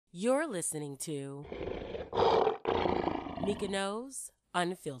You're listening to Mika Knows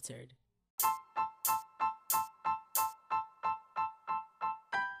Unfiltered.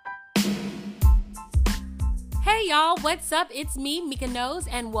 Hey y'all, what's up? It's me, Mika Knows,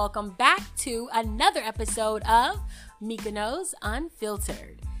 and welcome back to another episode of Mika Knows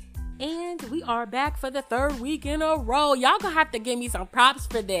Unfiltered. And we are back for the third week in a row. Y'all gonna have to give me some props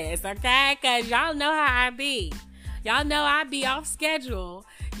for this, okay? Because y'all know how I be. Y'all know I be off schedule.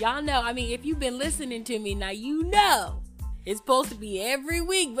 Y'all know, if you've been listening to me, now you know it's supposed to be every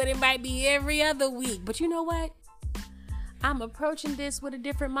week, but it might be every other week. But you know what? I'm approaching this with a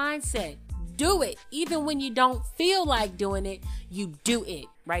different mindset. Do it. Even when you don't feel like doing it, you do it.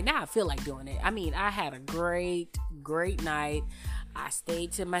 Right now, I feel like doing it. I had a great night. I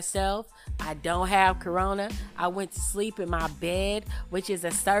stayed to myself. I don't have corona. I went to sleep in my bed, which is a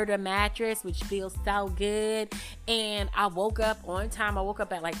Serta mattress, which feels so good. And I woke up on time. I woke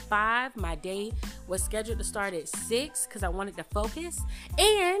up at like 5. My day was scheduled to start at 6 because I wanted to focus.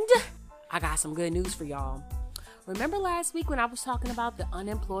 And I got some good news for y'all. Remember last week when I was talking about the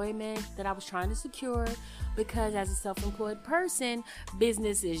unemployment that I was trying to secure? Because as a self-employed person,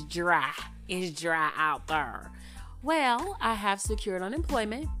 business is dry. It's dry out there. Well, I have secured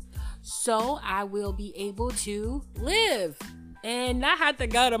unemployment, so I will be able to live and not have to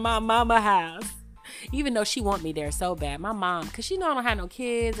go to my mama's house. Even though she want me there so bad. My mom, because she know I don't have no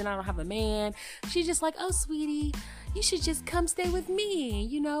kids and I don't have a man. She's just like, oh, sweetie, you should just come stay with me.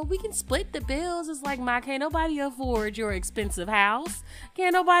 You know, we can split the bills. It's like, Ma, can't nobody afford your expensive house?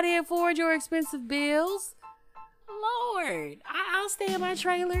 Can't nobody afford your expensive bills? Lord, I'll stay in my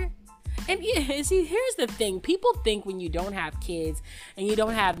trailer. And yeah, see, here's the thing. People think when you don't have kids and you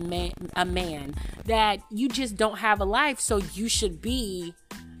don't have a man that you just don't have a life, so you should be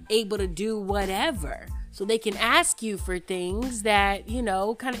able to do whatever. So they can ask you for things that,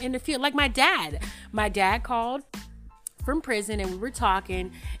 kind of interfere. Like my dad. My dad called from prison and we were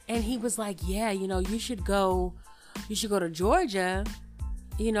talking and he was like, yeah, you should go to Georgia.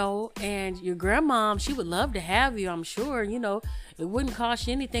 And your grandma, she would love to have you, I'm sure. It wouldn't cost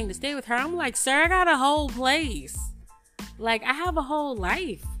you anything to stay with her. I'm like, sir, I got a whole place. Like, I have a whole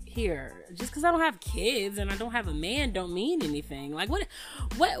life here. Just because I don't have kids and I don't have a man don't mean anything. Like, what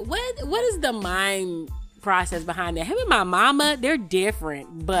is the mind process behind that? Him and my mama, they're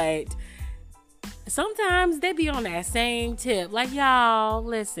different, but sometimes they be on that same tip. Like, y'all,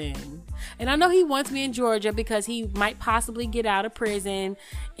 listen. And I know he wants me in Georgia because he might possibly get out of prison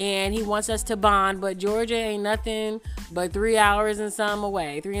and he wants us to bond. But Georgia ain't nothing but 3 hours and some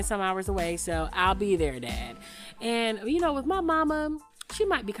hours away. So I'll be there, Dad. And, with my mama, she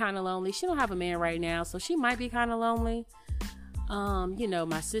might be kind of lonely. She don't have a man right now, so she might be kind of lonely.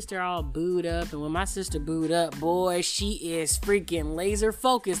 My sister all booed up, and when my sister booed up, boy, she is freaking laser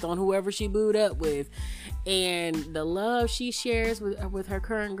focused on whoever she booed up with. And the love she shares with her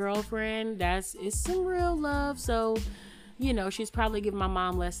current girlfriend, it's some real love. So, she's probably giving my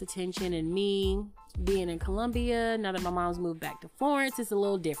mom less attention, and me being in Columbia, now that my mom's moved back to Florence, it's a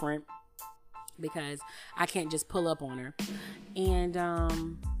little different because I can't just pull up on her. And,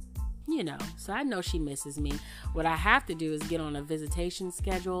 so I know she misses me. What I have to do is get on a visitation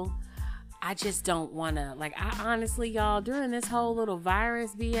schedule. I just don't want to, I honestly, y'all, during this whole little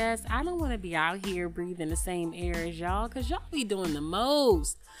virus BS, I don't want to be out here breathing the same air as y'all, because y'all be doing the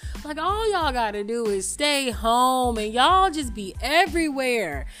most. All y'all got to do is stay home, and y'all just be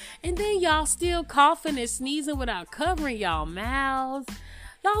everywhere. And then y'all still coughing and sneezing without covering y'all mouths.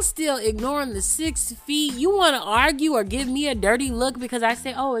 Y'all still ignoring the 6 feet. You want to argue or give me a dirty look because I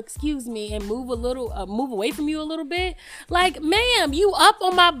say, oh, excuse me, and move away from you a little bit? Like, ma'am, you up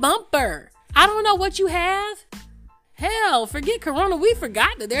on my bumper. I don't know what you have. Hell, forget Corona. We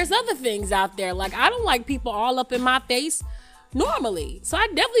forgot that there's other things out there. I don't like people all up in my face normally. So I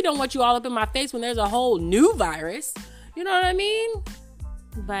definitely don't want you all up in my face when there's a whole new virus. You know what I mean?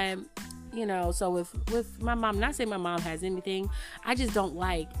 But so with my mom, not saying my mom has anything, I just don't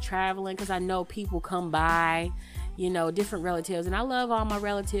like traveling because I know people come by, different relatives, and I love all my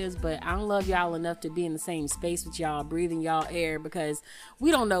relatives, but I don't love y'all enough to be in the same space with y'all, breathing y'all air, because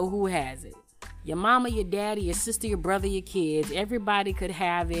we don't know who has it. Your mama, your daddy, your sister, your brother, your kids, everybody could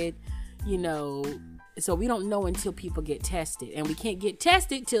have it, so we don't know until people get tested, and we can't get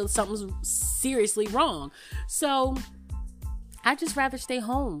tested till something's seriously wrong. So I just rather stay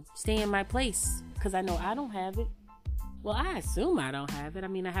home, stay in my place, because I know I don't have it. Well, I assume I don't have it.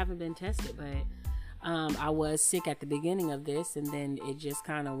 I haven't been tested, but I was sick at the beginning of this, and then it just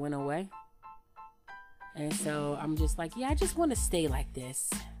kind of went away. And so I'm just like, yeah, I just want to stay like this.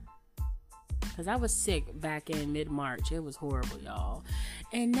 because I was sick back in mid-March. It was horrible, y'all.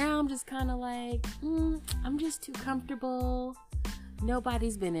 And now I'm just kind of like, I'm just too comfortable.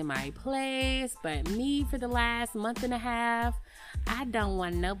 Nobody's been in my place but me for the last month and a half. I don't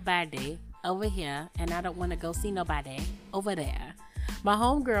want nobody over here, and I don't want to go see nobody over there. My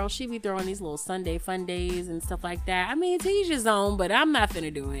homegirl, she be throwing these little Sunday fun days and stuff like that. I mean, to each his own, but I'm not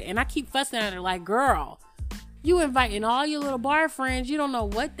finna do it. And I keep fussing at her like, girl, you inviting all your little bar friends. You don't know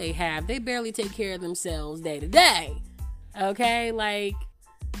what they have. They barely take care of themselves day to day. Okay? Like,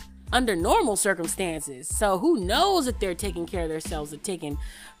 under normal circumstances. So who knows if they're taking care of themselves or taking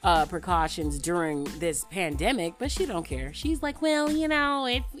precautions during this pandemic, but she don't care. She's like, well, you know,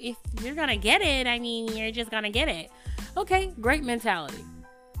 if you're gonna get it, I mean, you're just gonna get it. Okay, great mentality.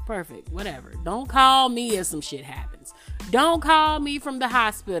 Perfect, whatever. Don't call me if some shit happens. Don't call me from the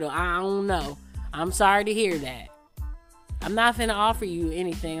hospital. I don't know. I'm sorry to hear that. I'm not finna offer you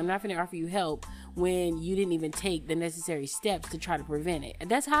anything. I'm not finna offer you help when you didn't even take the necessary steps to try to prevent it. And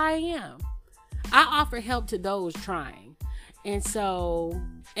that's how I am. I offer help to those trying. And so,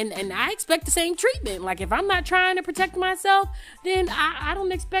 and I expect the same treatment. Like, if I'm not trying to protect myself, then I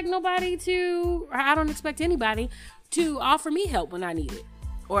don't expect anybody to offer me help when I need it.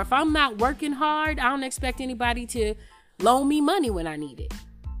 Or if I'm not working hard, I don't expect anybody to loan me money when I need it.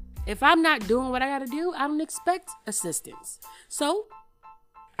 If I'm not doing what I gotta do, I don't expect assistance. So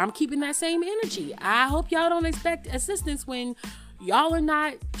I'm keeping that same energy. I hope y'all don't expect assistance when y'all are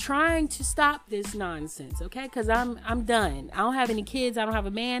not trying to stop this nonsense, okay? Because I'm done. I don't have any kids. I don't have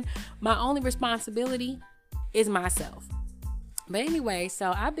a man. My only responsibility is myself. But anyway,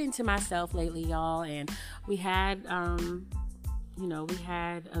 so I've been to myself lately, y'all, and we had we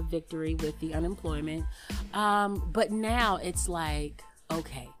had a victory with the unemployment. But now it's like,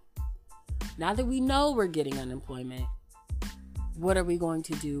 okay, now that we know we're getting unemployment, what are we going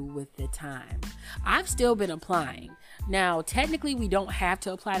to do with the time? I've still been applying. Now, technically, we don't have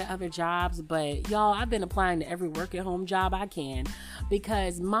to apply to other jobs, but y'all, I've been applying to every work at home job I can,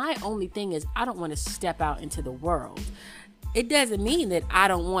 because my only thing is I don't want to step out into the world. It doesn't mean that I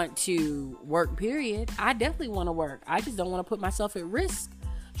don't want to work, period. I definitely want to work. I just don't want to put myself at risk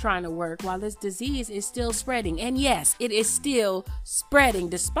trying to work while this disease is still spreading. And yes, it is still spreading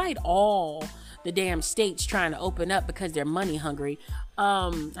despite all the damn states trying to open up because they're money hungry. I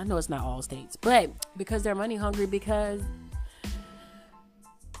know it's not all states, but because they're money hungry, because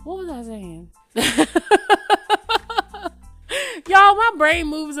what was I saying? Y'all, my brain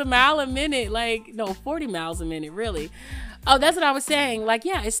moves a mile a minute, 40 miles a minute, really. Oh, that's what I was saying. Like,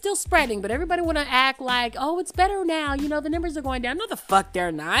 yeah, it's still spreading, but everybody want to act like, oh, it's better now. You know, the numbers are going down. No, the fuck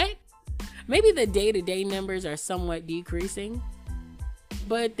they're not. Maybe the day-to-day numbers are somewhat decreasing,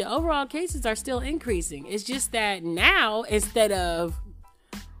 but the overall cases are still increasing. It's just that now, instead of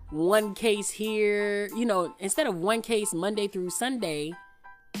one case here, instead of one case Monday through Sunday,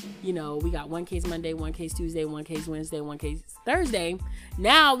 we got one case Monday, one case Tuesday, one case Wednesday, one case Thursday.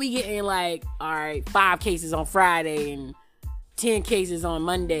 Now we getting all right, 5 cases on Friday and 10 cases on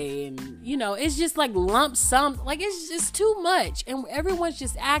Monday. And, it's just like lump sum. Like, it's just too much. And everyone's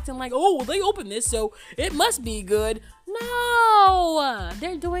just acting like, oh, well, they opened this, so it must be good. No,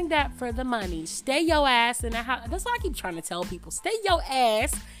 they're doing that for the money. Stay your ass in the house. That's what I keep trying to tell people. Stay your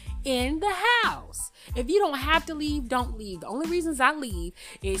ass in the house. If you don't have to leave, don't leave. The only reasons I leave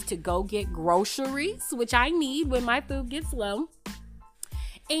is to go get groceries, which I need when my food gets low,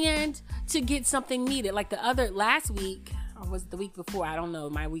 and to get something needed. Like last week, or was it the week before? I don't know.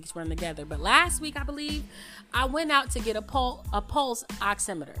 My weeks run together. But last week, I believe, I went out to get a pulse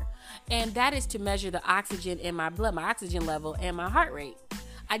oximeter. And that is to measure the oxygen in my blood, my oxygen level, and my heart rate.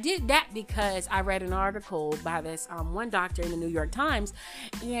 I did that because I read an article by this one doctor in the New York Times,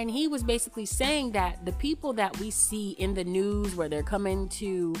 and he was basically saying that the people that we see in the news where they're coming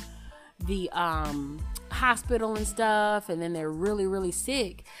to the hospital and stuff, and then they're really, really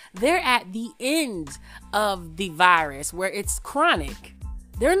sick, they're at the end of the virus where it's chronic.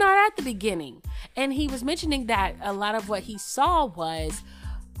 They're not at the beginning. And he was mentioning that a lot of what he saw was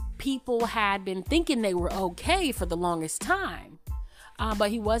people had been thinking they were okay for the longest time.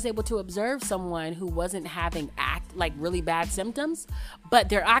 But he was able to observe someone who wasn't having really bad symptoms, but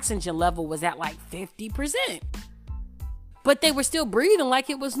their oxygen level was at 50%. But they were still breathing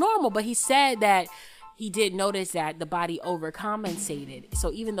like it was normal. But he said that he did notice that the body overcompensated.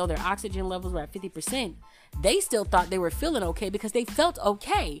 So even though their oxygen levels were at 50%, they still thought they were feeling okay because they felt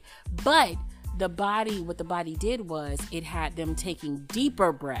okay. But what the body did was it had them taking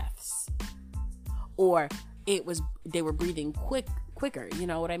deeper breaths, or they were breathing quicker, you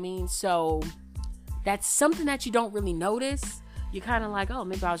know what I mean? So that's something that you don't really notice. you're kind of like, oh,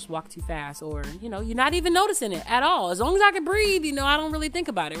 maybe I'll just walk too fast, or, you're not even noticing it at all. As long as I can breathe, I don't really think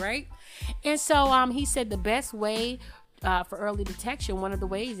about it, right? And so he said the best way for early detection, one of the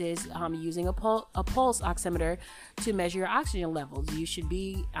ways is using a pulse oximeter to measure your oxygen levels. You should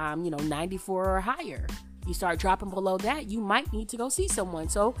be, 94 or higher. You start dropping below that, you might need to go see someone.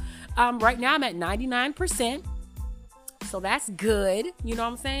 So right now I'm at 99%. So that's good. You know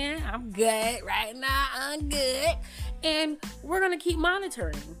what I'm saying? I'm good right now. I'm good. And we're going to keep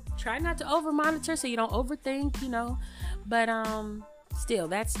monitoring. Try not to over monitor so you don't overthink, But still,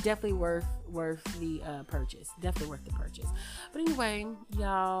 that's definitely worth the purchase. Definitely worth the purchase. But anyway,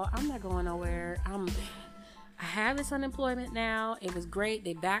 y'all, I'm not going nowhere. I have this unemployment now. It was great.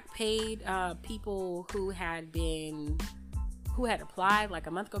 They back paid people who had applied like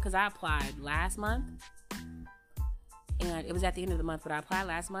a month ago, because I applied last month. And it was at the end of the month, but I applied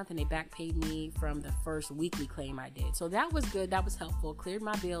last month, and they back paid me from the first weekly claim I did. So that was good. That was helpful. Cleared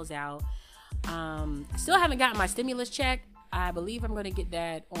my bills out. Still haven't gotten my stimulus check. I believe I'm going to get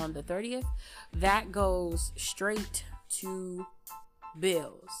that on the 30th. That goes straight to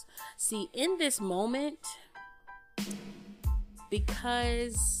bills. See, in this moment,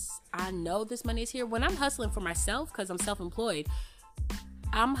 because I know this money is here, when I'm hustling for myself, because I'm self-employed,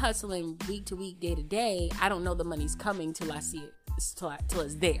 I'm hustling week to week, day to day. I don't know the money's coming till I see it, till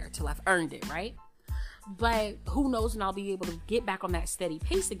it's there, till I've earned it, right? But who knows when I'll be able to get back on that steady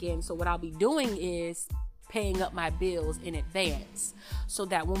pace again. So what I'll be doing is paying up my bills in advance, so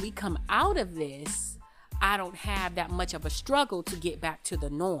that when we come out of this, I don't have that much of a struggle to get back to the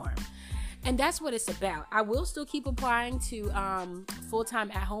norm. And that's what it's about. I will still keep applying to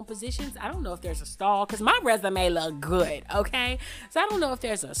full-time at-home positions. I don't know if there's a stall, because my resume look good, okay? So I don't know if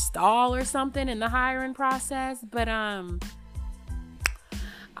there's a stall or something in the hiring process, but I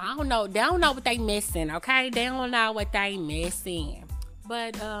don't know. They don't know what they missing, okay? They don't know what they missing.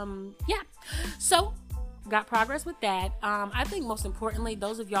 But yeah. So got progress with that. I think most importantly,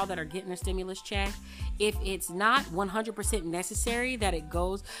 those of y'all that are getting a stimulus check, if it's not 100% necessary that it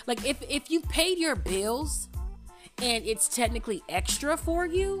goes, like if you've paid your bills and it's technically extra for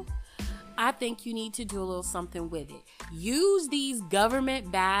you, I think you need to do a little something with it. Use these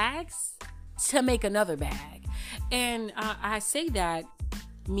government bags to make another bag. And I say that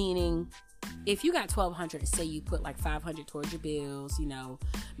meaning, if you got $1,200, say you put like $500 towards your bills,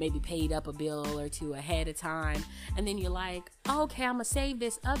 maybe paid up a bill or two ahead of time, and then you're like, oh, okay, I'm gonna save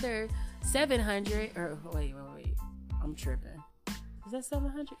this other $700. Or wait, I'm tripping. Is that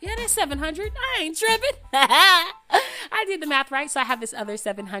 $700? Yeah, that's $700. I ain't tripping. I did the math right, so I have this other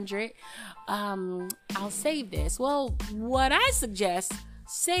 $700. I'll save this. Well, what I suggest,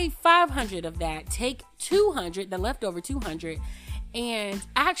 save $500 of that, take $200, the leftover $200. And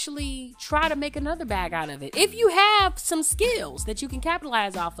actually try to make another bag out of it. If you have some skills that you can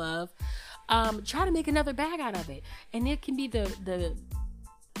capitalize off of, try to make another bag out of it. And it can be the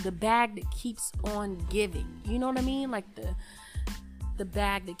bag that keeps on giving. You know what I mean? Like the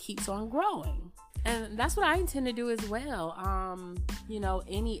bag that keeps on growing. And that's what I intend to do as well.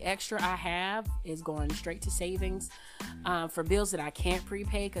 Any extra I have is going straight to savings for bills that I can't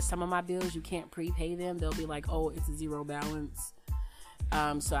prepay, because some of my bills, you can't prepay them. They'll be like, oh, it's a zero balance.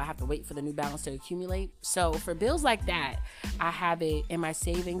 So I have to wait for the new balance to accumulate. So for bills like that, I have it in my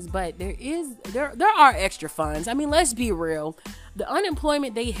savings, but there are extra funds. I mean, let's be real. The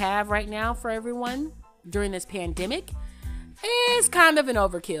unemployment they have right now for everyone during this pandemic is kind of an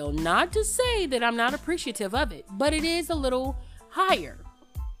overkill. Not to say that I'm not appreciative of it, but it is a little higher.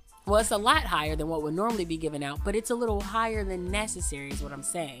 Well, it's a lot higher than what would normally be given out, but it's a little higher than necessary is what I'm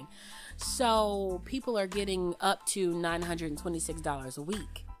saying. So people are getting up to $926 a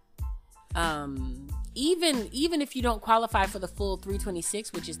week. Even if you don't qualify for the full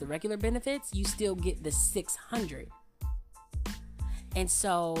 $326, which is the regular benefits, you still get the $600. And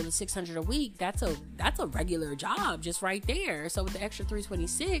so the $600 a week, that's a regular job just right there. So with the extra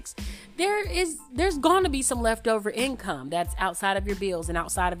 $326, there's going to be some leftover income that's outside of your bills and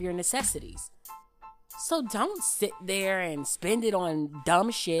outside of your necessities. So don't sit there and spend it on dumb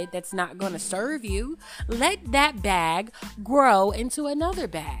shit that's not going to serve you. Let that bag grow into another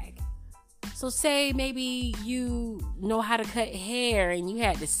bag. So say maybe you know how to cut hair and you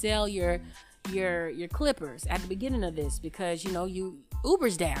had to sell your clippers at the beginning of this because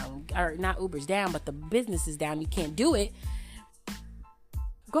Uber's down, or not Uber's down, but the business is down. You can't do it.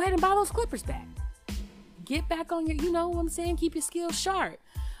 Go ahead and buy those clippers back. Get back on your, you know what I'm saying? Keep your skills sharp.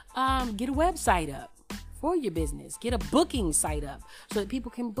 Get a website up. for your business. Get a booking site up so that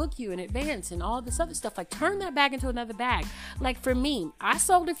people can book you in advance and all this other stuff. Like, turn that bag into another bag. Like, for me, I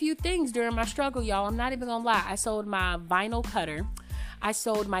sold a few things during my struggle, y'all. I'm not even gonna lie. I sold my vinyl cutter. I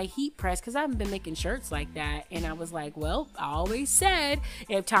sold my heat press because I haven't been making shirts like that. And I was like, well, I always said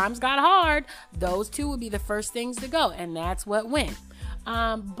if times got hard, those two would be the first things to go. And that's what went.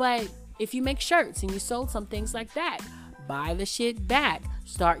 But if you make shirts and you sold some things like that, buy the shit back.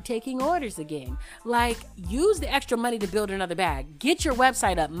 Start taking orders again. Like, use the extra money to build another bag. Get your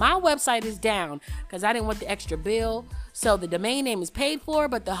website up. My website is down because I didn't want the extra bill. So the domain name is paid for,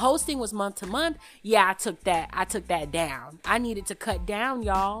 but the hosting was month to month. Yeah, I took that down. I needed to cut down,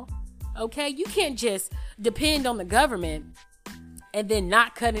 y'all. Okay? You can't just depend on the government and then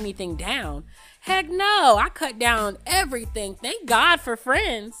not cut anything down. Heck no, I cut down everything. Thank God for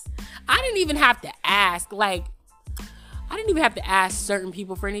friends. I didn't even have to ask. I didn't even have to ask certain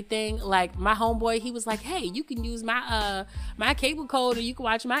people for anything. Like, my homeboy, he was like, hey, you can use my cable code or you can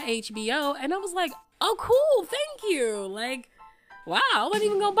watch my HBO. And I was like, oh, cool, thank you. Like, wow, I wasn't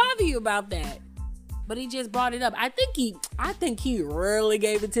even gonna bother you about that. But he just brought it up. I think he really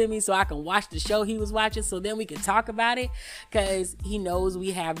gave it to me so I can watch the show he was watching, so then we can talk about it, because he knows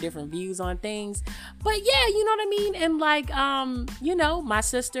we have different views on things. But yeah, you know what I mean? And like, my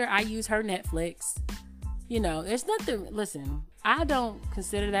sister, I use her Netflix. There's nothing, listen, I don't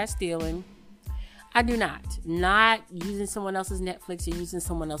consider that stealing. I do not using someone else's Netflix or using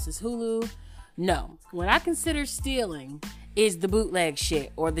someone else's Hulu. No, what I consider stealing is the bootleg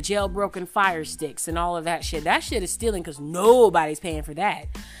shit or the jailbroken Fire Sticks and all of that shit. That shit is stealing because nobody's paying for that.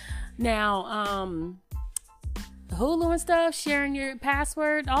 Now, Hulu and stuff, sharing your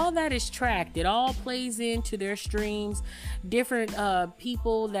password, all that is tracked. It all plays into their streams. Different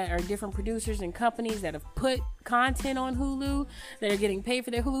people that are different producers and companies that have put content on Hulu that are getting paid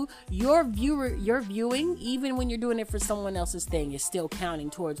for their Hulu. Your viewing, even when you're doing it for someone else's thing, is still counting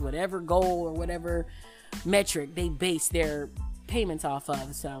towards whatever goal or whatever metric they base their payments off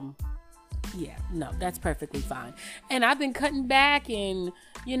of. So yeah, no, that's perfectly fine. And I've been cutting back and,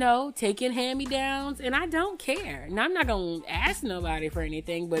 taking hand-me-downs, and I don't care. And I'm not going to ask nobody for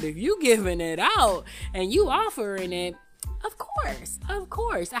anything, but if you giving it out and you offering it, of course.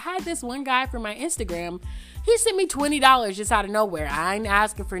 I had this one guy for my Instagram. He sent me $20 just out of nowhere. I ain't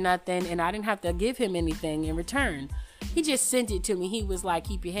asking for nothing, and I didn't have to give him anything in return. He just sent it to me. He was like,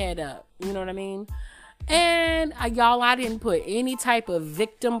 keep your head up. You know what I mean? And y'all, I didn't put any type of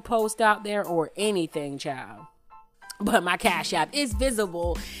victim post out there or anything, child. But my Cash App is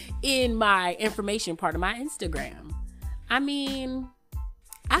visible in my information part of my Instagram. I mean,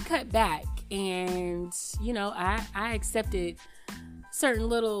 I cut back and, I accepted certain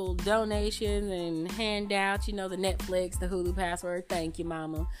little donations and handouts, the Netflix, the Hulu password. Thank you,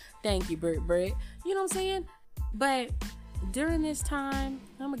 mama. Thank you, Britt. You know what I'm saying? But during this time,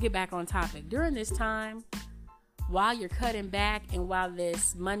 I'm going to get back on topic. During this time, while you're cutting back and while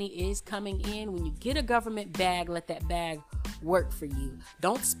this money is coming in, when you get a government bag, let that bag work for you.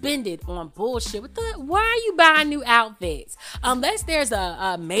 Don't spend it on bullshit. Why are you buying new outfits? Unless there's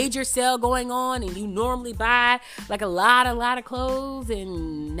a major sale going on and you normally buy like a lot of clothes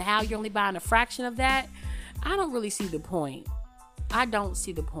and now you're only buying a fraction of that, I don't really see the point.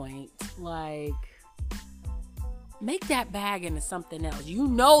 Like, make that bag into something else.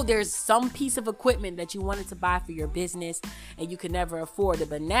 There's some piece of equipment that you wanted to buy for your business and you could never afford it.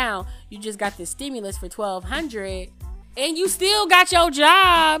 But now you just got this stimulus for $1,200 and you still got your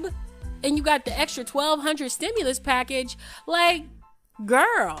job and you got the extra $1,200 stimulus package. Like,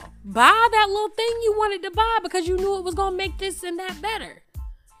 girl, buy that little thing you wanted to buy because you knew it was going to make this and that better.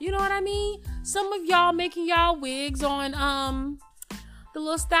 You know what I mean? Some of y'all making y'all wigs on, the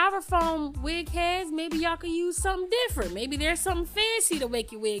little styrofoam wig heads, maybe y'all could use something different. Maybe there's something fancy to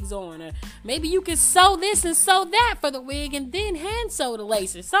make your wigs on. Or maybe you could sew this and sew that for the wig and then hand sew the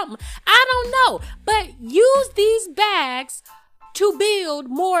lace or something. I don't know. But use these bags to build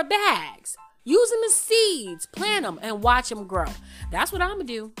more bags. Use them as seeds. Plant them and watch them grow. That's what I'm going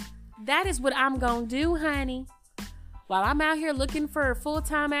to do. That is what I'm going to do, honey. While I'm out here looking for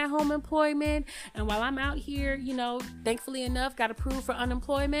full-time at-home employment, and while I'm out here, thankfully enough, got approved for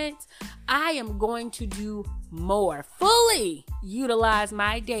unemployment, I am going to do more. Fully utilize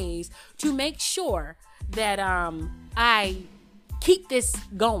my days to make sure that I keep this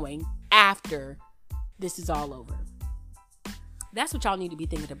going after this is all over. That's what y'all need to be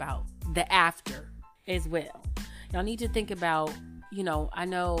thinking about, the after as well. Y'all need to think about, I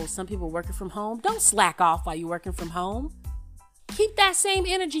know some people working from home. Don't slack off while you're working from home. Keep that same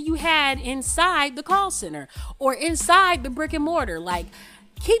energy you had inside the call center or inside the brick and mortar. Like,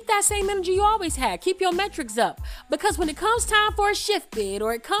 Keep that same energy you always had. Keep your metrics up. Because when it comes time for a shift bid,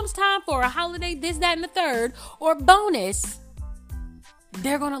 or it comes time for a holiday, this, that, and the third, or bonus,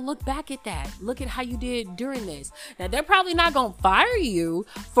 they're going to look back at that. Look at how you did during this. Now, they're probably not going to fire you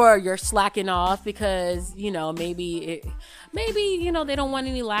for your slacking off because, maybe they don't want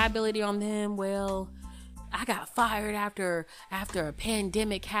any liability on them. Well, I got fired after a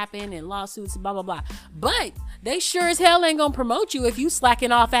pandemic happened and lawsuits, blah, blah, blah. But they sure as hell ain't gonna promote you if you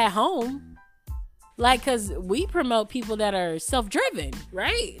slacking off at home. Because we promote people that are self-driven,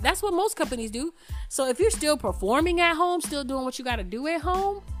 right? That's what most companies do. So if you're still performing at home, still doing what you got to do at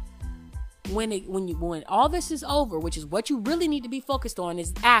home, when all this is over, which is what you really need to be focused on,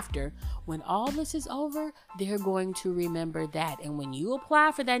 is after. When all this is over, they're going to remember that. And when you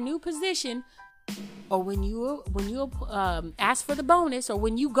apply for that new position, or when you ask for the bonus, or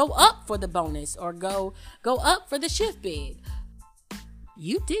when you go up for the bonus, or go up for the shift bid,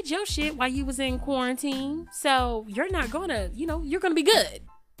 you did your shit while you was in quarantine. So you're not gonna, you're gonna be good.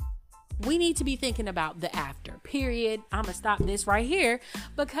 We need to be thinking about the after, period. I'm gonna stop this right here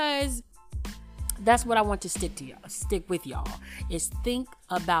because that's what I want to stick with y'all, is think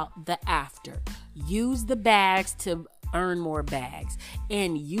about the after. Use the bags to earn more bags,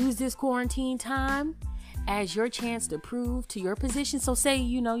 and use this quarantine time as your chance to prove to your position. So say,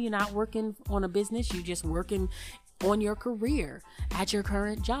 you're not working on a business, you're just working on your career at your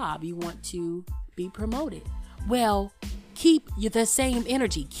current job. You want to be promoted. Well, keep the same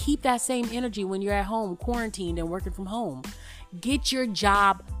energy. Keep that same energy when you're at home, quarantined and working from home. Get your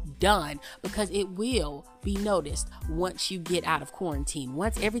job done, because it will be noticed once you get out of quarantine.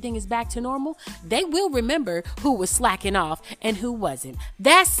 Once everything is back to normal, they will remember who was slacking off and who wasn't.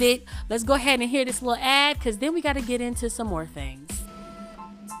 That's it. Let's go ahead and hear this little ad, because then we got to get into some more things.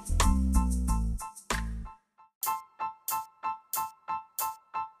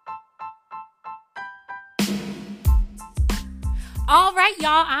 All right,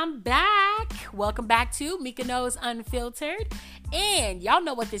 y'all, I'm back. Welcome back to Mika Knows Unfiltered. And y'all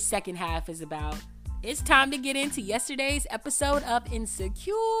know what this second half is about. It's time to get into yesterday's episode of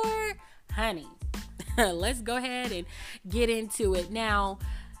Insecure. Honey, let's go ahead and get into it. Now,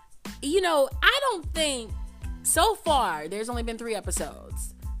 I don't think, so far, there's only been 3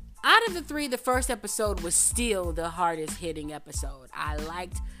 episodes. Out of the 3, the first episode was still the hardest hitting episode. I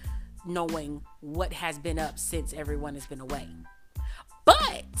liked knowing what has been up since everyone has been away.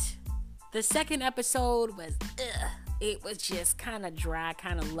 But the second episode was, it was just kind of dry,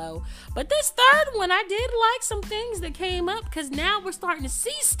 kind of low. But this third one, I did like some things that came up, because now we're starting to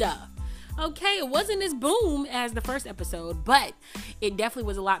see stuff. Okay, it wasn't as boom as the first episode, but it definitely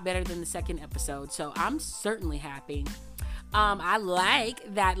was a lot better than the second episode. So I'm certainly happy. I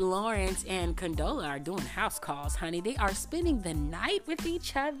like that Lawrence and Condola are doing house calls, honey. They are spending the night with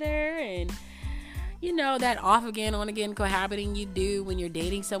each other, and that off again, on again cohabiting you do when you're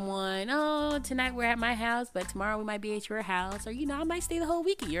dating someone. Oh, tonight we're at my house, but tomorrow we might be at your house. Or, I might stay the whole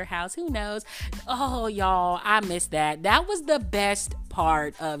week at your house. Who knows? Oh, y'all, I miss that. That was the best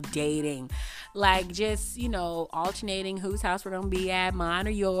part of dating. Like, just, alternating whose house we're going to be at, mine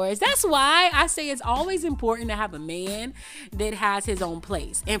or yours. That's why I say it's always important to have a man that has his own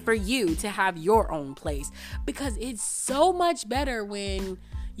place, and for you to have your own place, because it's so much better when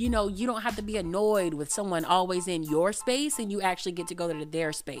you don't have to be annoyed with someone always in your space, and you actually get to go to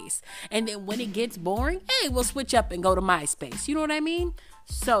their space. And then when it gets boring, hey, we'll switch up and go to my space. You know what I mean?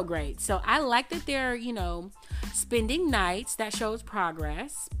 So great. So I like that they're, spending nights. That shows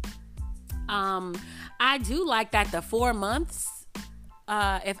progress. I do like that the 4 months,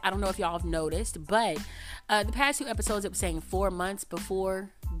 if I don't know if y'all have noticed, but the past 2 episodes, it was saying 4 months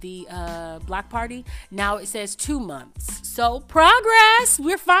before the block party. Now it says 2 months. So progress.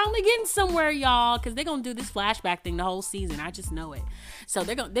 We're finally getting somewhere, y'all, because they're gonna do this flashback thing the whole season. I just know it. So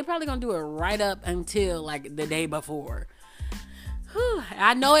they're probably gonna do it right up until like the day before. Whew,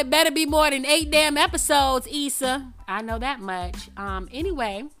 I know it better be more than 8 damn episodes, Issa. I know that much.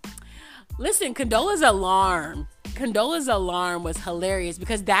 Anyway, listen, Condola's alarm was hilarious,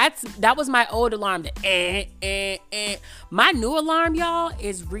 because that was my old alarm. My new alarm, y'all,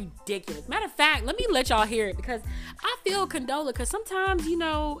 is ridiculous. Matter of fact, let me let y'all hear it, because I feel Condola, because sometimes,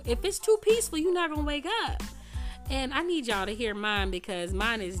 if it's too peaceful, you're not gonna wake up. And I need y'all to hear mine, because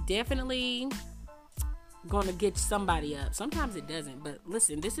mine is definitely gonna get somebody up. Sometimes it doesn't, but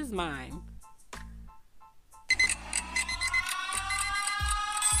listen, this is mine.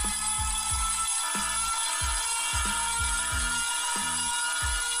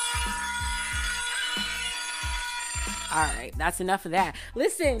 All right, that's enough of that.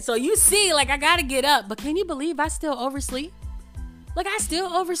 Listen, so you see, like, I gotta get up, but can you believe I still oversleep? Like, I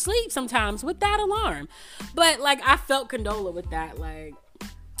still oversleep sometimes with that alarm. But, like, I felt Condola with that. Like,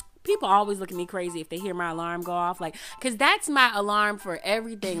 people always look at me crazy if they hear my alarm go off. Like, because that's my alarm for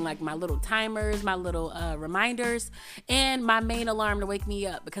everything. Like, my little timers, my little reminders, and my main alarm to wake me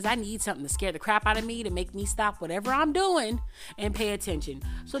up. Because I need something to scare the crap out of me to make me stop whatever I'm doing and pay attention.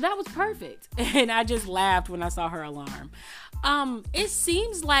 So that was perfect. And I just laughed when I saw her alarm. It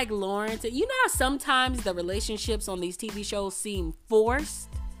seems like Lawrence, you know how sometimes the relationships on these TV shows seem forced?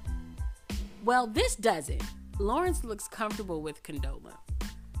 Well, this doesn't. Lawrence looks comfortable with Condola.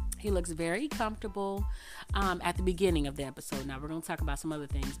 He looks very comfortable at the beginning of the episode. Now, we're going to talk about some other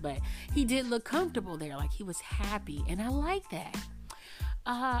things, but he did look comfortable there. Like, he was happy, and I like that.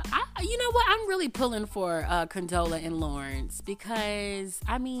 You know what? I'm really pulling for Condola and Lawrence because,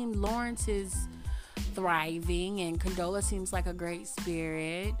 I mean, Lawrence is thriving and Condola seems like a great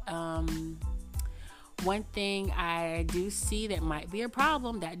spirit. One thing I do see that might be a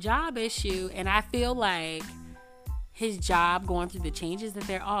problem, that job issue, and I feel like his job going through the changes that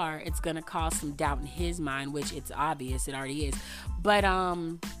there are, it's gonna cause some doubt in his mind, which it's obvious it already is, but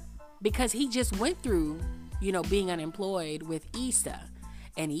because he just went through, you know, being unemployed with Issa,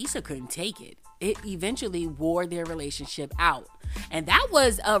 and Issa couldn't take it. It eventually wore their relationship out. And that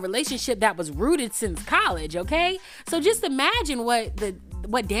was a relationship that was rooted since college, okay? So just imagine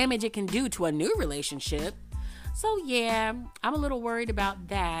what damage it can do to a new relationship. So yeah, I'm a little worried about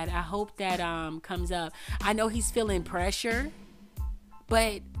that. I hope that comes up. I know he's feeling pressure,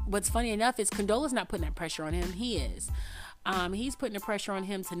 but what's funny enough is Condola's not putting that pressure on him. He is. He's putting the pressure on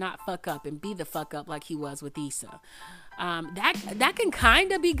him to not fuck up and be the fuck up like he was with Issa. That can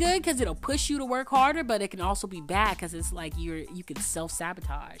kind of be good because it'll push you to work harder, but it can also be bad because it's like you can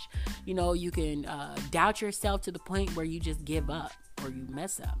self-sabotage. You know, you can doubt yourself to the point where you just give up or you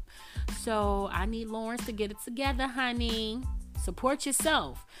mess up. So I need Lawrence to get it together, honey. Support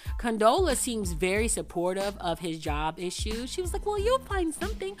yourself. Condola seems very supportive of his job issues. She was like, well, you'll find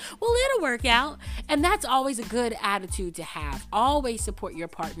something. Well, it'll work out. And that's always a good attitude to have. Always support your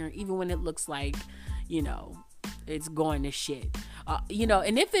partner, even when it looks like, you know, it's going to shit. You know,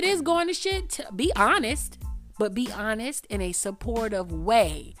 and if it is going to shit, be honest. But be honest in a supportive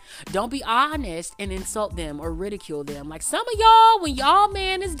way. Don't be honest and insult them or ridicule them. Like some of y'all, when y'all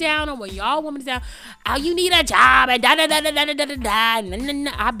man is down or when y'all woman is down, oh, you need a job and da da da da da da da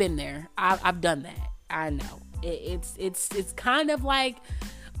da. I've been there. I've done that. I know. It's kind of like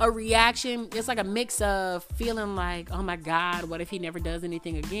a reaction. It's like a mix of feeling like, oh my God, what if he never does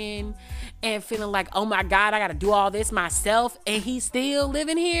anything again? And feeling like, oh my God, I got to do all this myself and he's still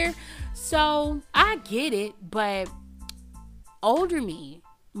living here. So I get it, but older me,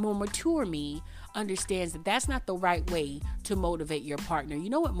 more mature me, understands that that's not the right way to motivate your partner. You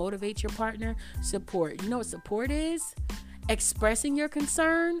know what motivates your partner? Support. You know what support is? Expressing your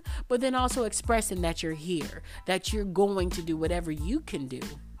concern, but then also expressing that you're here, that you're going to do whatever you can do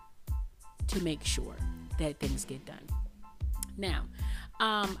to make sure that things get done. Now,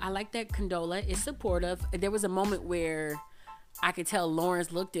 I like that Condola is supportive. There was a moment where I could tell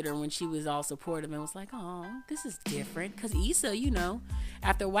Lawrence looked at her when she was all supportive and was like, oh, this is different. Because Issa, you know,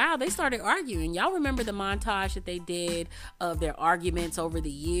 after a while, they started arguing. Y'all remember the montage that they did of their arguments over the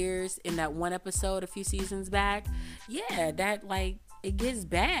years in that one episode a few seasons back? Yeah, that, like, it gets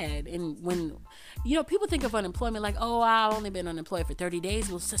bad. And when, you know, people think of unemployment like, oh, I've only been unemployed for 30 days.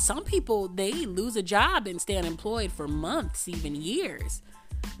 Well, so some people, they lose a job and stay unemployed for months, even years.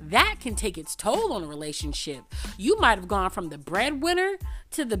 That can take its toll on a relationship. You might have gone from the breadwinner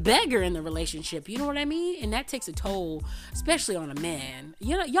to the beggar in the relationship. You know what I mean? And that takes a toll, especially on a man.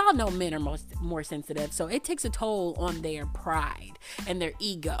 You know, y'all know men are more sensitive, so it takes a toll on their pride and their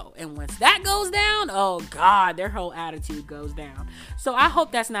ego. And once that goes down, oh God, their whole attitude goes down. So I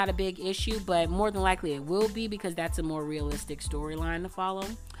hope that's not a big issue, but more than likely it will be because that's a more realistic storyline to follow.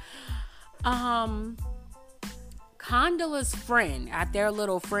 Condola's friend at their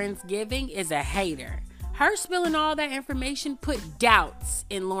little Friendsgiving is a hater. Her spilling all that information put doubts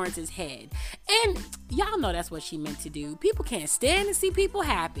in Lawrence's head. And y'all know that's what she meant to do. People can't stand to see people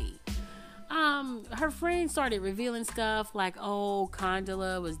happy. Her friend started revealing stuff like, oh,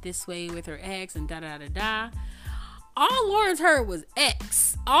 Condola was this way with her ex and da-da-da-da. All Lawrence heard was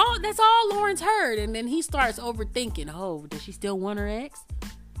ex. That's all Lawrence heard. And then he starts overthinking, oh, does she still want her ex?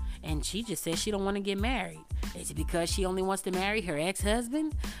 And she just says she don't want to get married. Is it because she only wants to marry her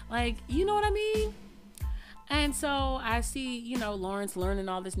ex-husband? Like, you know what I mean? And so I see, you know, Lawrence learning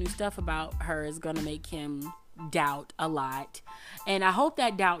all this new stuff about her is going to make him doubt a lot. And I hope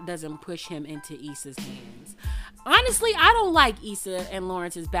that doubt doesn't push him into Issa's hands. Honestly, I don't like Issa and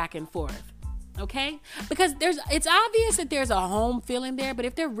Lawrence's back and forth. Okay? Because it's obvious that there's a home feeling there, but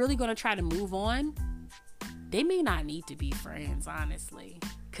if they're really going to try to move on, they may not need to be friends, honestly.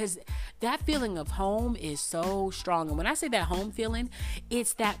 Because that feeling of home is so strong. And when I say that home feeling,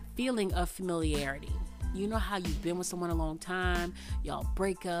 it's that feeling of familiarity. You know how you've been with someone a long time, y'all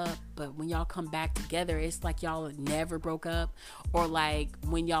break up, but when y'all come back together, it's like y'all never broke up. Or like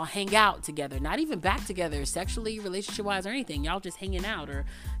when y'all hang out together, not even back together sexually, relationship-wise, or anything. Y'all just hanging out or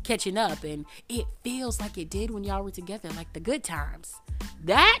catching up, and it feels like it did when y'all were together, like the good times.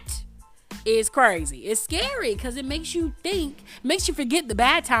 That is crazy. It's scary because it makes you think, makes you forget the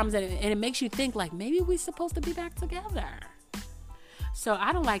bad times, and it makes you think like, maybe we're supposed to be back together. So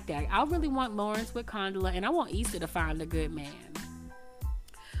I don't like that. I really want Lawrence with Condola, and I want Issa to find a good man.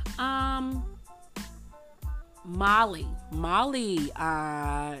 Molly,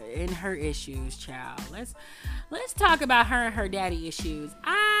 and her issues, child. Let's talk about her and her daddy issues.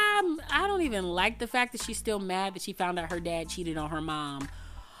 I don't even like the fact that she's still mad that she found out her dad cheated on her mom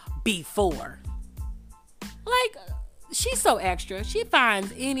before. Like, she's so extra. She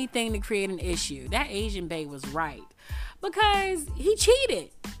finds anything to create an issue. That Asian babe was right. Because he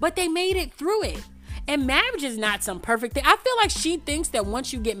cheated, but they made it through it. And marriage is not some perfect thing. I feel like she thinks that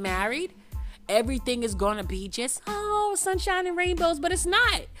once you get married, everything is going to be just, oh, sunshine and rainbows, but it's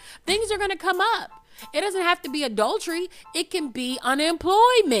not. Things are going to come up. It doesn't have to be adultery. It can be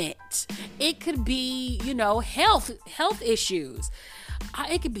unemployment. It could be, health issues.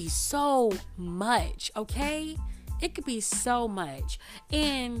 It could be so much, okay? It could be so much.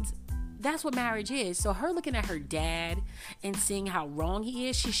 And that's what marriage is. So her looking at her dad and seeing how wrong he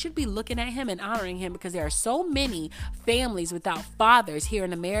is, she should be looking at him and honoring him, because there are so many families without fathers here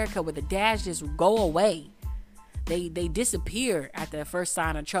in America where the dads just go away. They disappear at the first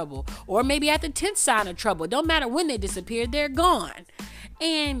sign of trouble, or maybe at the 10th sign of trouble. Don't matter when they disappear, they're gone.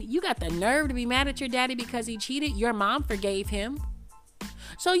 And you got the nerve to be mad at your daddy because he cheated. Your mom forgave him.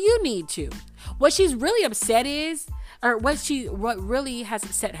 So you need to. What she's really upset is, or what really has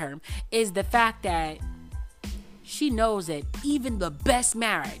upset her, is the fact that she knows that even the best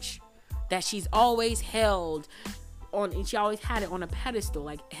marriage that she's always held on, and she always had it on a pedestal,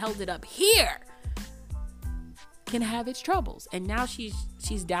 like held it up here, can have its troubles. And now she's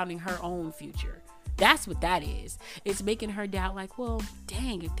doubting her own future. That's what that is. It's making her doubt, like, well,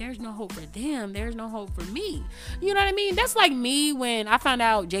 dang, if there's no hope for them, there's no hope for me. You know what I mean? That's like me when I found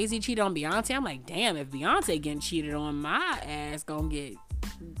out Jay-Z cheated on Beyonce. I'm like, damn, if Beyonce getting cheated on, my ass gonna get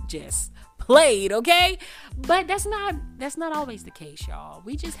just played, okay? But that's not always the case, y'all.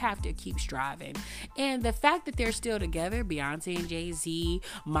 We just have to keep striving. And the fact that they're still together, Beyonce and Jay-Z,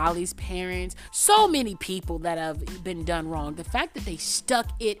 Molly's parents, so many people that have been done wrong, the fact that they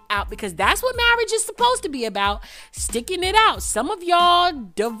stuck it out, because that's what marriage is supposed to be about, sticking it out. Some of y'all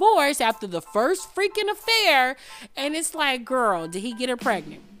divorce after the first freaking affair, and it's like, girl, did he get her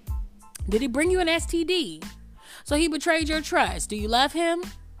pregnant? Did he bring you an STD? So he betrayed your trust. Do you love him?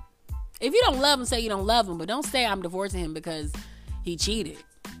 If you don't love him, say you don't love him, but don't say I'm divorcing him because he cheated.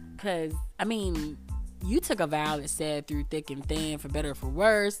 Because, I mean, you took a vow that said through thick and thin, for better or for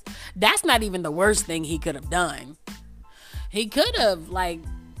worse. That's not even the worst thing he could have done. He could have, like,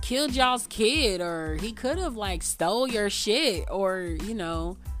 killed y'all's kid, or he could have, like, stole your shit, or,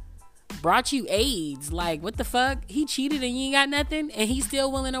 brought you AIDS. Like, what the fuck? He cheated and you ain't got nothing, and he's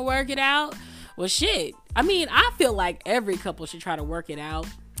still willing to work it out? Well, shit. I mean, I feel like every couple should try to work it out.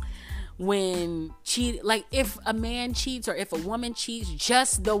 When if a man cheats, or if a woman cheats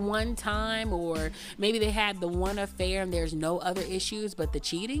just the one time, or maybe they had the one affair and there's no other issues but the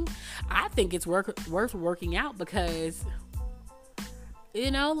cheating, I think it's worth working out, because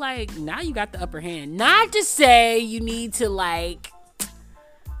now you got the upper hand. Not to say you need to, like,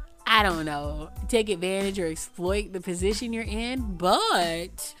 I don't know, take advantage or exploit the position you're in,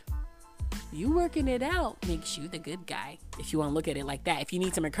 but you working it out makes you the good guy. If you want to look at it like that. If you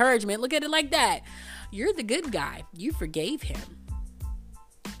need some encouragement, look at it like that. You're the good guy. You forgave him.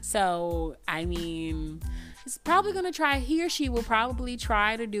 So, I mean, it's probably going to try, he or she will probably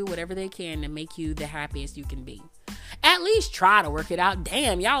try to do whatever they can to make you the happiest you can be. At least try to work it out.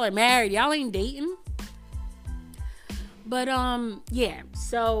 Damn, y'all are married. Y'all ain't dating. But, yeah,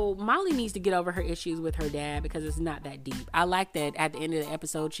 so Molly needs to get over her issues with her dad, because it's not that deep. I like that at the end of the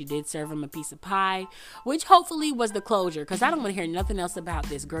episode, she did serve him a piece of pie, which hopefully was the closure, because I don't want to hear nothing else about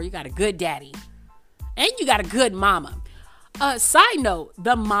this. Girl, you got a good daddy, and you got a good mama. Side note,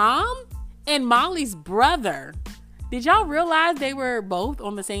 the mom and Molly's brother, did y'all realize they were both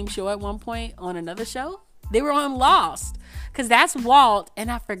on the same show at one point on another show? They were on Lost. Because that's Walt,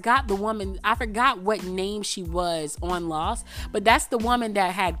 and I forgot what name she was on Lost, but that's the woman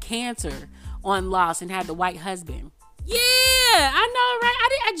that had cancer on Lost and had the white husband. Yeah, I know, right?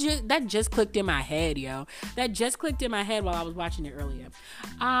 That just clicked in my head, yo. That just clicked in my head while I was watching it earlier.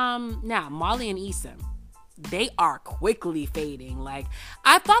 Now Molly and Issa, they are quickly fading. Like,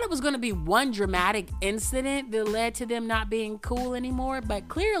 I thought it was going to be one dramatic incident that led to them not being cool anymore, but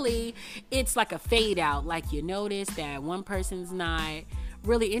clearly it's like a fade out. Like, you notice that one person's not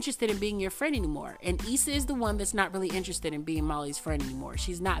really interested in being your friend anymore, and Issa is the one that's not really interested in being Molly's friend anymore.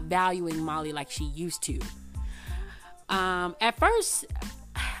 She's not valuing Molly like she used to. At first,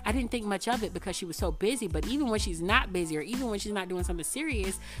 I didn't think much of it because she was so busy, but even when she's not busy, or even when she's not doing something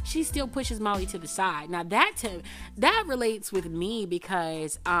serious, she still pushes Molly to the side. Now that relates with me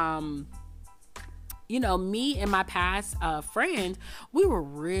because, me and my past friend, we were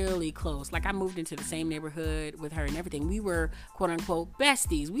really close. Like, I moved into the same neighborhood with her and everything. We were, quote unquote,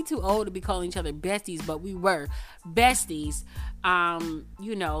 besties. We too old to be calling each other besties, but we were besties,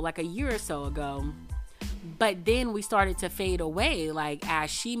 like a year or so ago. But then we started to fade away, like,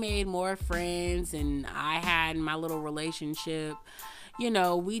 as she made more friends and I had my little relationship,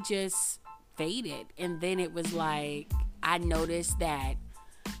 we just faded. And then it was like, I noticed that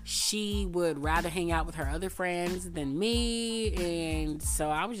she would rather hang out with her other friends than me. And so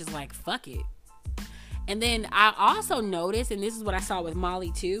I was just like, fuck it. And then I also noticed, and this is what I saw with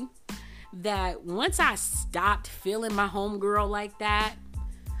Molly too, that once I stopped feeling my homegirl like that,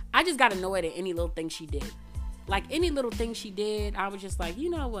 I just got annoyed at any little thing she did. Like, any little thing she did, I was just like, you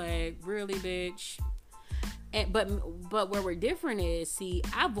know what? Really, bitch? But where we're different is, see,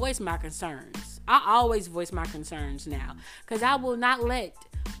 I voice my concerns. I always voice my concerns now. Because I will not let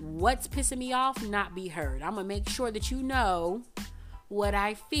what's pissing me off not be heard. I'm going to make sure that you know what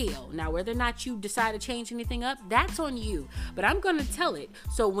I feel. Now, whether or not you decide to change anything up, that's on you. But I'm going to tell it.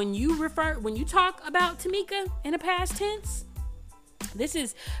 So when you talk about Tamika in a past tense, this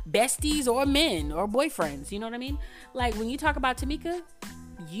is besties or men or boyfriends, you know what I mean? Like, when you talk about Tamika,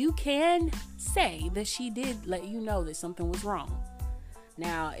 you can say that she did let you know that something was wrong.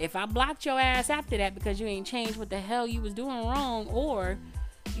 Now, if I blocked your ass after that because you ain't changed what the hell you was doing wrong, or,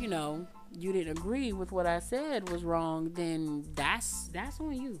 you didn't agree with what I said was wrong, then that's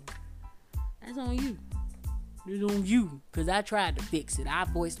on you. That's on you. It's on you, because I tried to fix it. I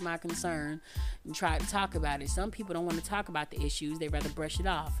voiced my concern and tried to talk about it. Some people don't want to talk about the issues. They rather brush it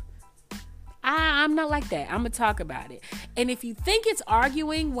off. I'm not like that. I'm going to talk about it. And if you think it's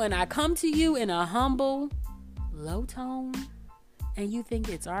arguing when I come to you in a humble, low tone, and you think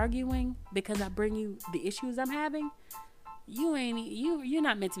it's arguing because I bring you the issues I'm having, you're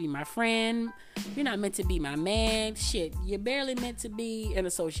not meant to be my friend. You're not meant to be my man. Shit, you're barely meant to be an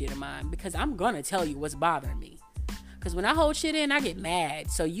associate of mine, because I'm gonna tell you what's bothering me. Because when I hold shit in, I get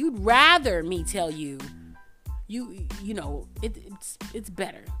mad. So you'd rather me tell you, it's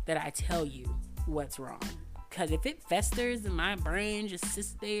better that I tell you what's wrong. Because if it festers in my brain, just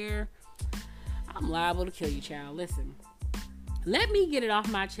sits there, I'm liable to kill you, child. Listen. Let me get it off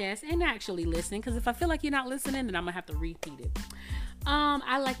my chest and actually listen, because if I feel like you're not listening, then I'm gonna have to repeat it.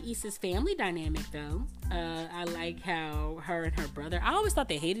 I like Issa's family dynamic though. I like how her and her brother, I always thought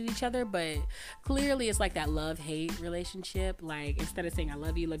they hated each other, but clearly it's like that love-hate relationship. Like, instead of saying I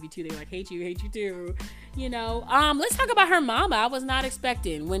love you too, they like hate you too. Let's talk about her mama. I was not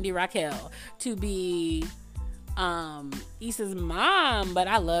expecting Wendy Raquel to be Issa's mom, but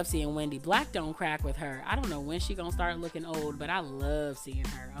I love seeing Wendy. Black don't crack with her. I don't know when she gonna start looking old, but I love seeing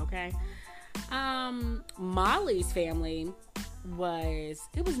her. Okay. Molly's family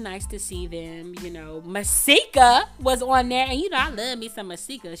it was nice to see them. Masika was on there, and I love me some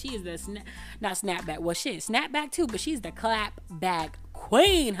Masika. She is the not snapback. Well, shit, snapback too, but she's the clap back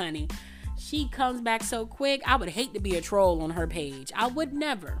queen, honey. She comes back so quick. I would hate to be a troll on her page. I would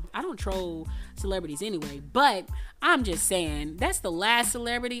never. I don't troll celebrities anyway, but I'm just saying that's the last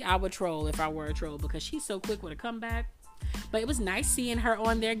celebrity I would troll if I were a troll, because she's so quick with a comeback. But it was nice seeing her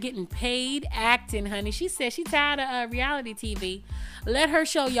on there getting paid acting, honey. She said she's tired of reality TV. Let her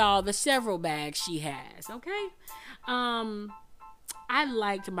show y'all the several bags she has, okay? I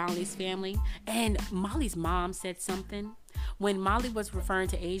liked Molly's family, and Molly's mom said something. When Molly was referring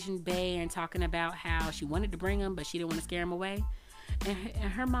to Asian Bay and talking about how she wanted to bring him, but she didn't want to scare him away.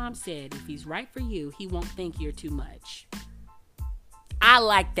 And her mom said, if he's right for you, he won't think you're too much. I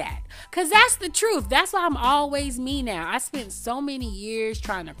like that, because that's the truth. That's why I'm always me now. I spent so many years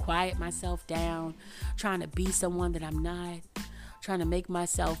trying to quiet myself down, trying to be someone that I'm not, trying to make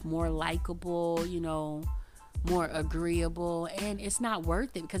myself more likable, more agreeable. And it's not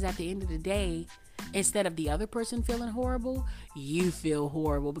worth it, because at the end of the day, instead of the other person feeling horrible, you feel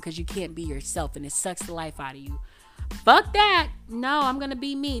horrible because you can't be yourself, and it sucks the life out of you. Fuck that. No, I'm going to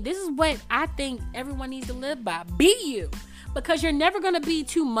be me. This is what I think everyone needs to live by. Be you. Because you're never going to be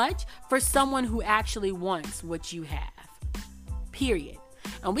too much for someone who actually wants what you have. Period.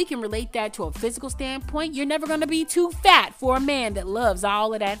 And we can relate that to a physical standpoint. You're never going to be too fat for a man that loves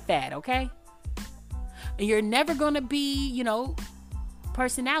all of that fat, okay? And you're never going to be,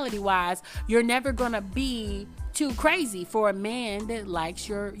 personality-wise, you're never going to be too crazy for a man that likes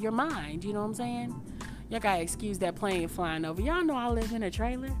your mind. You know what I'm saying? Y'all gotta excuse that plane flying over. Y'all know I live in a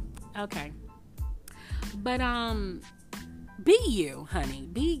trailer? Okay. But, be you, honey.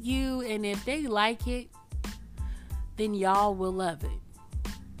 Be you, and if they like it, then y'all will love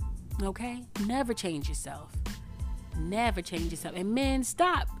it. Okay? Never change yourself. Never change yourself. And men,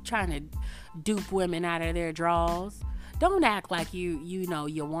 stop trying to dupe women out of their draws. Don't act like you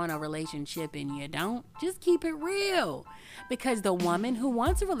want a relationship and you don't. Just keep it real. Because the woman who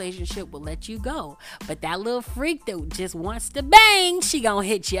wants a relationship will let you go. But that little freak that just wants to bang, she gonna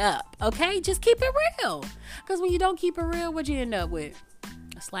hit you up. Okay? Just keep it real. Because when you don't keep it real, what you end up with?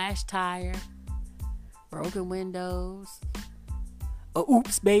 A slashed tire, broken windows,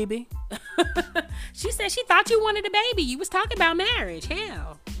 oops baby. She said she thought you wanted a baby. You was talking about marriage.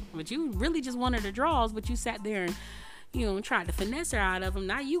 Hell. But you really just wanted the draws, but you sat there and tried to finesse her out of them.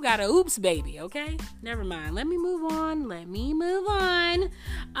 Now you got a oops baby, okay? Never mind. Let me move on.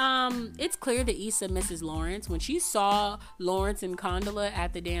 It's clear that Issa misses Lawrence. When she saw Lawrence and Condola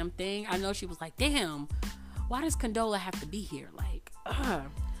at the damn thing, I know she was like, damn, why does Condola have to be here? Like,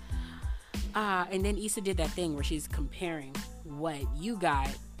 and then Issa did that thing where she's comparing what you got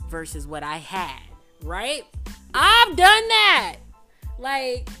versus what I had, right? I've done that.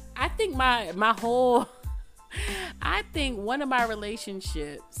 Like, I think I think one of my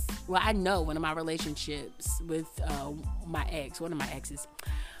relationships, I know one of my relationships with one of my exes,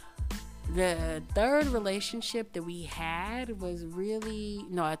 the third relationship that we had was really,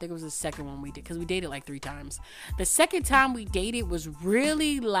 no, I think it was the second one we did, because we dated like 3 times. The second time we dated was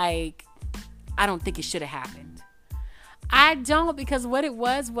really like, I don't think it should have happened. I don't, because what it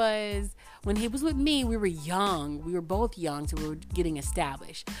was when he was with me, we were young. We were both young, so we were getting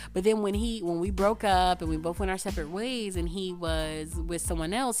established. But then when we broke up and we both went our separate ways and he was with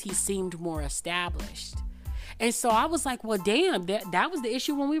someone else, he seemed more established. And so I was like, well, damn, that was the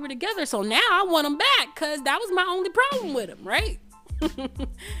issue when we were together. So now I want him back because that was my only problem with him, right?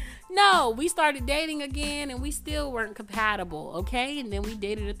 No, we started dating again and we still weren't compatible, okay? And then we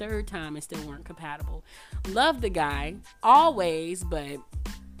dated a third time and still weren't compatible. Loved the guy, always, but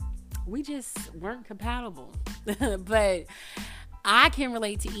we just weren't compatible. But I can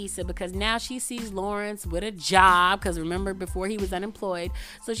relate to Issa because now she sees Lawrence with a job, because remember, before he was unemployed.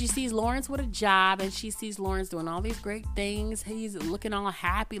 So she sees Lawrence with a job and she sees Lawrence doing all these great things. He's looking all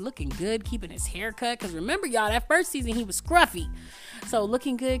happy, looking good, keeping his hair cut. Because remember, y'all, that first season he was scruffy. So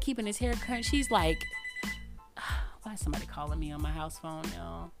looking good, keeping his hair cut. She's like, why is somebody calling me on my house phone,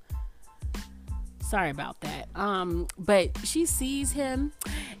 y'all? Sorry about that. But she sees him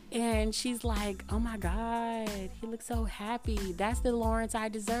and she's like, oh my God, he looks so happy. That's the Lawrence I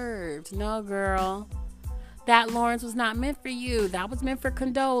deserved. No, girl, that Lawrence was not meant for you. That was meant for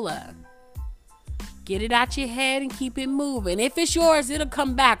Condola. Get it out your head and keep it moving. If it's yours, it'll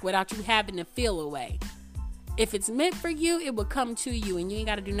come back without you having to feel away. If it's meant for you, it will come to you and you ain't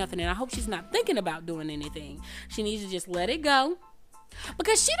got to do nothing. And I hope she's not thinking about doing anything. She needs to just let it go.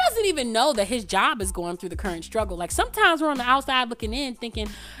 Because she doesn't even know that his job is going through the current struggle. Like, sometimes we're on the outside looking in thinking,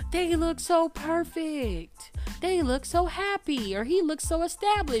 they look so perfect. They look so happy. Or he looks so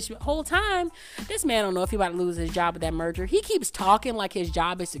established. The whole time, this man don't know if he about to lose his job with that merger. He keeps talking like his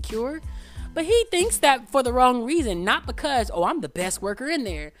job is secure. But he thinks that for the wrong reason. Not because, oh, I'm the best worker in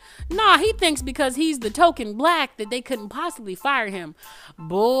there. Nah, he thinks because he's the token black that they couldn't possibly fire him.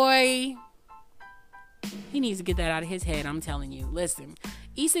 Boy, he needs to get that out of his head, I'm telling you. Listen,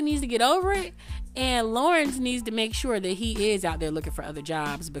 Issa needs to get over it, and Lawrence needs to make sure that he is out there looking for other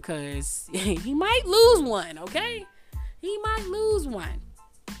jobs, because he might lose one, okay? He might lose one.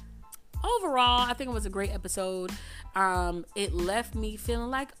 Overall, I think it was a great episode. It left me feeling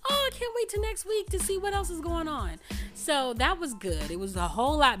like, oh, I can't wait till next week to see what else is going on. So that was good. It was a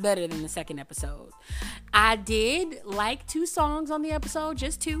whole lot better than the second episode. I did like 2 songs on the episode,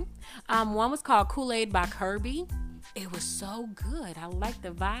 just 2. One was called Kool-Aid by Kirby. It was so good. I liked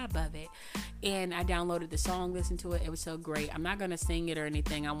the vibe of it. And I downloaded the song, listened to it. It was so great. I'm not going to sing it or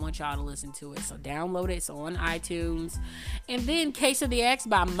anything. I want y'all to listen to it. So download it. It's on iTunes. And then Case of the X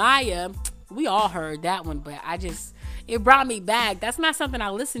by Maya. We all heard that one, but it brought me back. That's not something I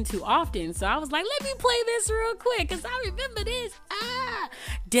listen to often. So I was like, let me play this real quick, because I remember this.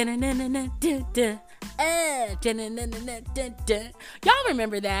 Y'all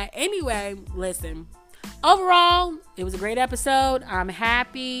remember that. Anyway, listen. Overall, it was a great episode. I'm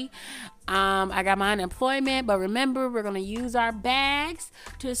happy. I got my unemployment, but remember, we're going to use our bags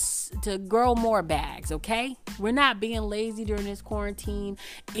to grow more bags, okay? We're not being lazy during this quarantine.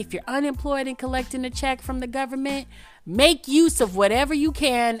 If you're unemployed and collecting a check from the government, make use of whatever you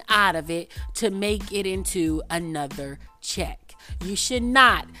can out of it to make it into another check. You should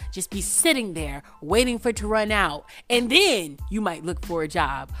not just be sitting there waiting for it to run out, and then you might look for a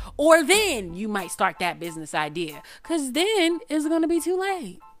job, or then you might start that business idea, because then it's going to be too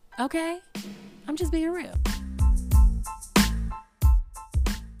late. Okay? I'm just being real.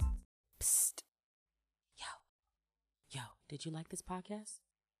 Psst. Yo, did you like this podcast?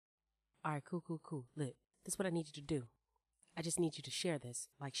 All right, cool. Look, this is what I need you to do. I just need you to share this.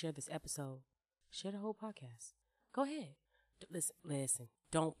 Like, share this episode. Share the whole podcast. Go ahead. Listen.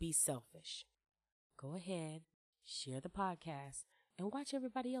 Don't be selfish. Go ahead, share the podcast, and watch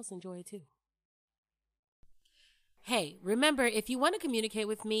everybody else enjoy it too. Hey, remember, if you want to communicate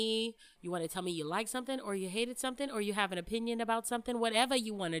with me, you want to tell me you like something or you hated something or you have an opinion about something, whatever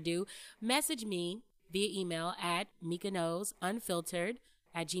you want to do, message me via email at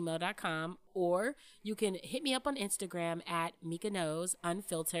mikaknowsunfiltered@gmail.com, or you can hit me up on Instagram at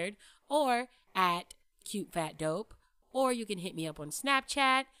mikaknowsunfiltered or at cutefatdope, or you can hit me up on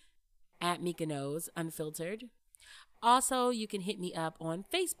Snapchat at mikaknowsunfiltered. Also, you can hit me up on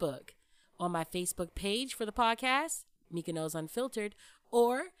Facebook, on my Facebook page for the podcast, Mika Knows Unfiltered,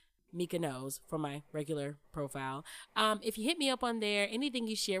 or Mika Knows for my regular profile. If you hit me up on there, anything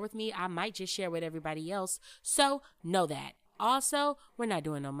you share with me, I might just share with everybody else. So know that. Also, we're not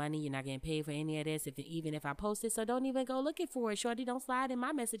doing no money. You're not getting paid for any of this, even if I post it. So don't even go looking for it. Shorty, don't slide in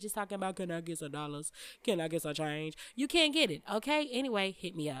my messages talking about, can I get some dollars? Can I get some change? You can't get it, okay? Anyway,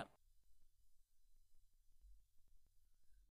 hit me up.